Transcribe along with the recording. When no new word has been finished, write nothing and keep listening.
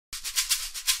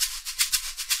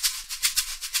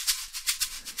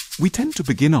We tend to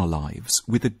begin our lives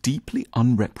with a deeply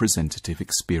unrepresentative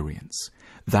experience,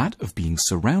 that of being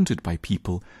surrounded by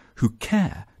people who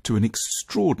care to an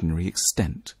extraordinary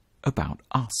extent about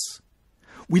us.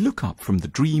 We look up from the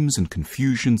dreams and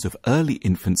confusions of early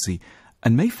infancy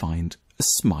and may find a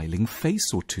smiling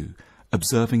face or two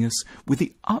observing us with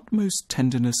the utmost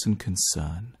tenderness and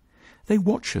concern. They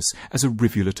watch us as a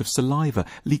rivulet of saliva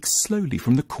leaks slowly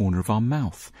from the corner of our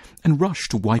mouth and rush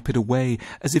to wipe it away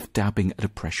as if dabbing at a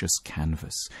precious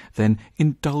canvas, then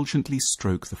indulgently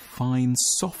stroke the fine,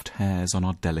 soft hairs on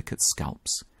our delicate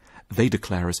scalps. They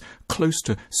declare us close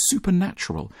to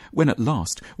supernatural when at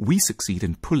last we succeed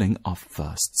in pulling our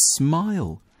first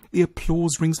smile. The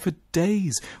applause rings for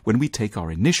days when we take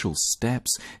our initial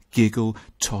steps, giggle,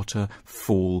 totter,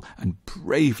 fall, and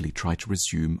bravely try to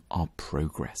resume our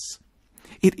progress.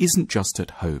 It isn't just at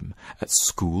home. At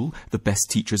school, the best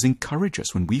teachers encourage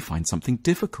us when we find something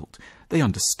difficult. They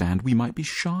understand we might be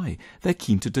shy. They're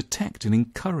keen to detect and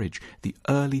encourage the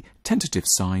early, tentative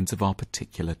signs of our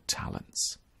particular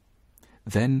talents.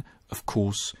 Then, of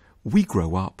course, we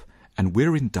grow up and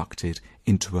we're inducted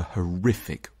into a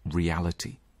horrific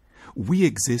reality. We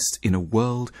exist in a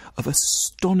world of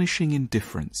astonishing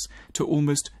indifference to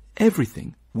almost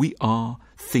everything we are,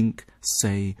 think,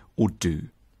 say, or do.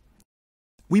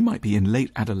 We might be in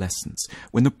late adolescence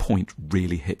when the point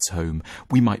really hits home.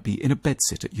 We might be in a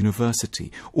bedsit at university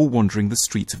or wandering the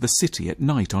streets of the city at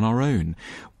night on our own,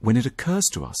 when it occurs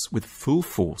to us with full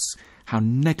force how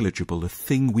negligible a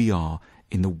thing we are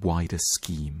in the wider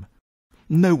scheme.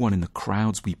 No one in the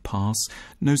crowds we pass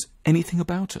knows anything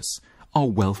about us. Our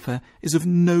welfare is of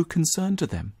no concern to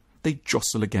them. They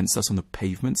jostle against us on the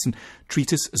pavements and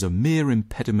treat us as a mere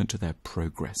impediment to their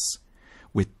progress.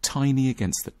 We're tiny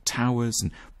against the towers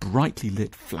and brightly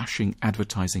lit flashing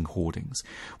advertising hoardings.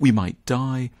 We might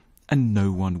die and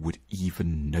no one would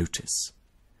even notice.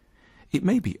 It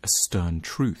may be a stern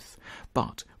truth,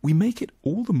 but we make it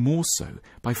all the more so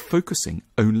by focusing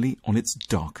only on its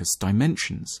darkest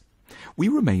dimensions. We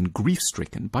remain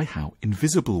grief-stricken by how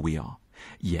invisible we are,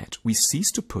 yet we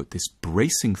cease to put this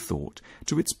bracing thought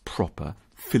to its proper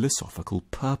philosophical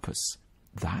purpose,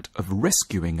 that of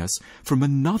rescuing us from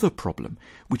another problem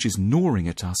which is gnawing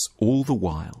at us all the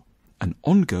while, an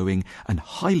ongoing and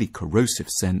highly corrosive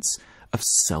sense of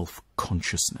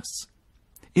self-consciousness.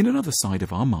 In another side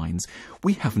of our minds,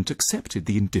 we haven't accepted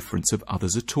the indifference of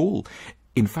others at all.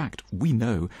 In fact, we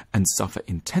know and suffer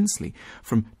intensely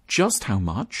from just how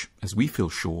much, as we feel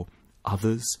sure,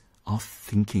 others are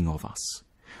thinking of us.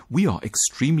 We are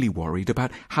extremely worried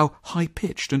about how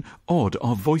high-pitched and odd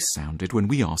our voice sounded when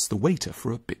we asked the waiter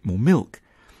for a bit more milk.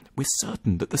 We're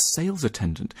certain that the sales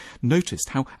attendant noticed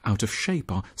how out of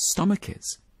shape our stomach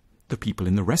is. The people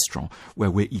in the restaurant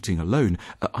where we're eating alone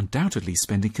are undoubtedly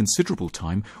spending considerable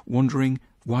time wondering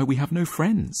why we have no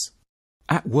friends.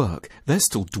 At work, they're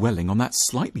still dwelling on that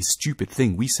slightly stupid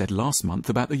thing we said last month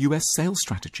about the US sales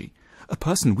strategy. A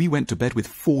person we went to bed with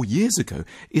 4 years ago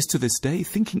is to this day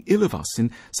thinking ill of us in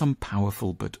some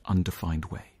powerful but undefined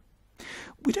way.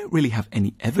 We don't really have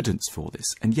any evidence for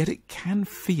this, and yet it can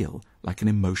feel like an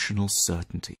emotional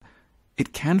certainty.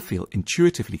 It can feel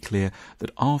intuitively clear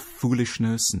that our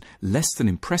foolishness and less than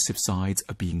impressive sides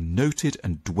are being noted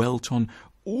and dwelt on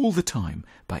all the time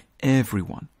by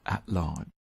everyone at large.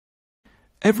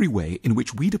 Every way in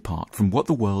which we depart from what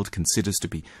the world considers to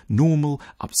be normal,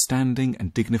 upstanding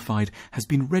and dignified has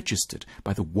been registered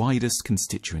by the widest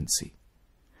constituency.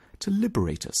 To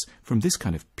liberate us from this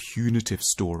kind of punitive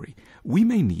story, we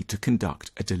may need to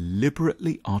conduct a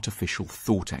deliberately artificial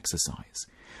thought exercise.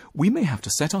 We may have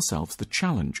to set ourselves the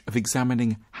challenge of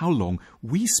examining how long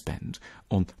we spend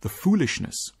on the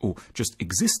foolishness or just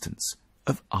existence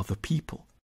of other people.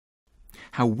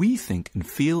 How we think and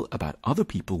feel about other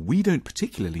people we don't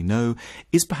particularly know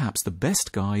is perhaps the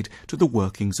best guide to the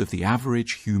workings of the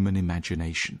average human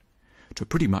imagination. To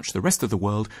pretty much the rest of the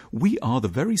world, we are the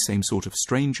very same sort of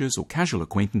strangers or casual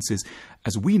acquaintances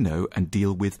as we know and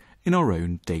deal with in our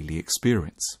own daily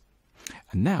experience.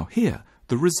 And now here,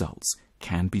 the results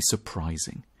can be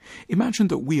surprising. Imagine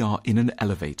that we are in an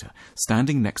elevator,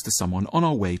 standing next to someone on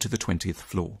our way to the 20th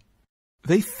floor.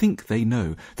 They think they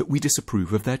know that we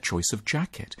disapprove of their choice of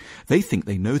jacket. They think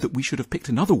they know that we should have picked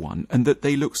another one and that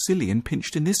they look silly and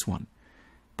pinched in this one.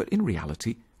 But in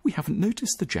reality, we haven't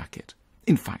noticed the jacket.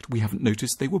 In fact, we haven't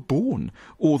noticed they were born,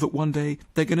 or that one day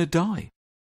they're going to die.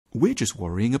 We're just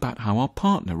worrying about how our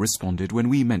partner responded when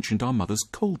we mentioned our mother's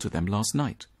cold to them last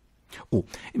night. Or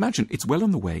imagine it's well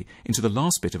on the way into the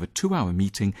last bit of a 2-hour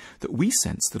meeting that we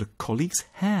sense that a colleague's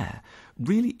hair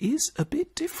really is a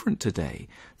bit different today,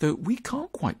 though we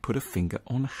can't quite put a finger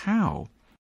on how.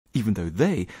 even though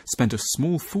they spent a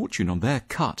small fortune on their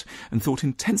cut and thought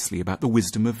intensely about the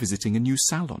wisdom of visiting a new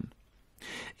salon.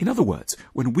 In other words,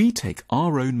 when we take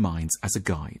our own minds as a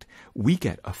guide, we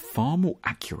get a far more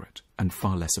accurate and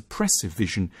far less oppressive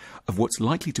vision of what's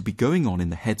likely to be going on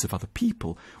in the heads of other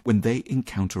people when they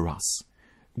encounter us,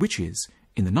 which is,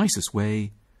 in the nicest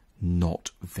way,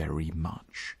 not very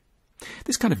much.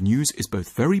 This kind of news is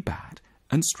both very bad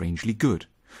and strangely good.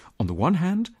 On the one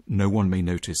hand, no one may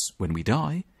notice when we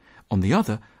die. On the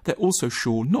other, they're also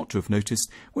sure not to have noticed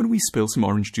when we spill some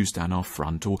orange juice down our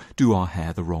front or do our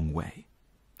hair the wrong way.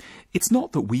 It's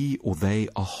not that we or they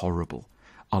are horrible.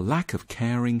 Our lack of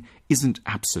caring isn't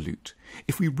absolute.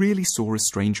 If we really saw a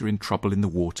stranger in trouble in the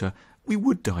water, we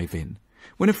would dive in.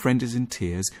 When a friend is in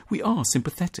tears, we are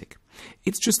sympathetic.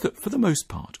 It's just that for the most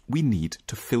part, we need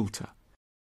to filter.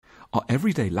 Our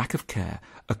everyday lack of care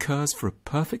occurs for a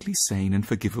perfectly sane and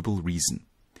forgivable reason.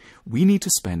 We need to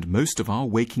spend most of our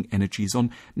waking energies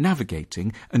on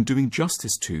navigating and doing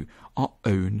justice to our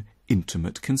own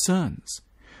intimate concerns.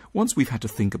 Once we've had to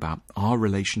think about our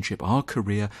relationship, our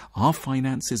career, our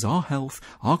finances, our health,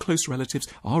 our close relatives,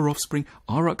 our offspring,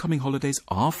 our upcoming holidays,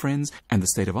 our friends, and the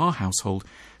state of our household,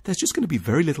 there's just going to be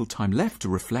very little time left to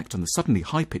reflect on the suddenly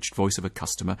high-pitched voice of a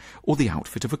customer or the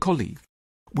outfit of a colleague.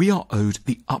 We are owed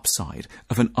the upside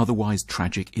of an otherwise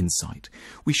tragic insight.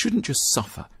 We shouldn't just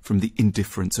suffer from the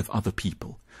indifference of other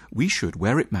people. We should,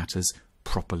 where it matters,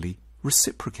 properly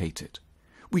reciprocate it.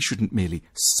 We shouldn't merely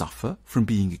suffer from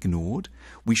being ignored.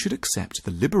 We should accept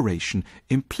the liberation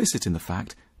implicit in the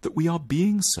fact that we are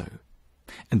being so.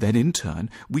 And then in turn,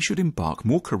 we should embark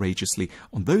more courageously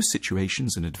on those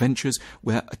situations and adventures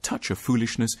where a touch of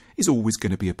foolishness is always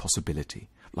going to be a possibility,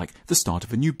 like the start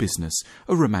of a new business,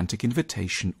 a romantic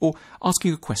invitation, or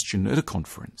asking a question at a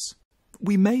conference.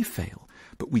 We may fail,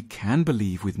 but we can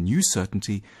believe with new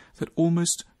certainty that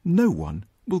almost no one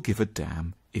will give a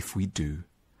damn if we do.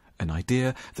 An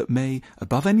idea that may,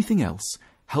 above anything else,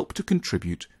 help to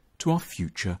contribute to our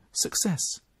future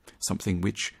success. Something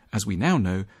which, as we now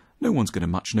know, no one's going to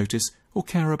much notice or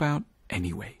care about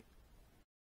anyway.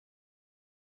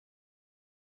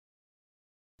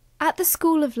 At the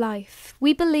School of Life,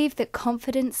 we believe that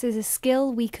confidence is a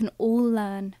skill we can all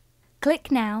learn.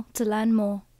 Click now to learn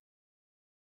more.